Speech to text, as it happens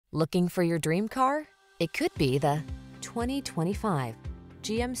Looking for your dream car? It could be the 2025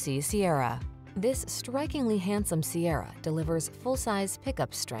 GMC Sierra. This strikingly handsome Sierra delivers full-size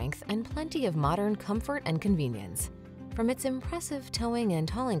pickup strength and plenty of modern comfort and convenience. From its impressive towing and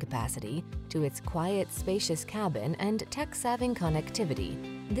hauling capacity to its quiet, spacious cabin and tech-savvy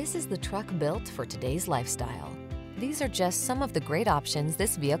connectivity, this is the truck built for today's lifestyle. These are just some of the great options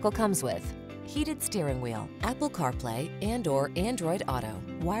this vehicle comes with: heated steering wheel, Apple CarPlay and/or Android Auto,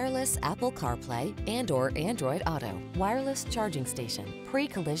 wireless Apple CarPlay and/or Android Auto, wireless charging station,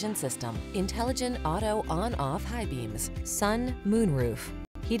 pre-collision system, intelligent auto on-off high beams, sun, moonroof,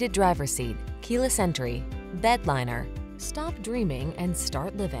 heated driver's seat, keyless entry, bed liner. Stop dreaming and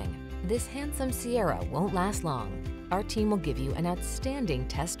start living. This handsome Sierra won't last long. Our team will give you an outstanding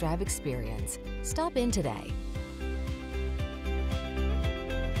test drive experience. Stop in today.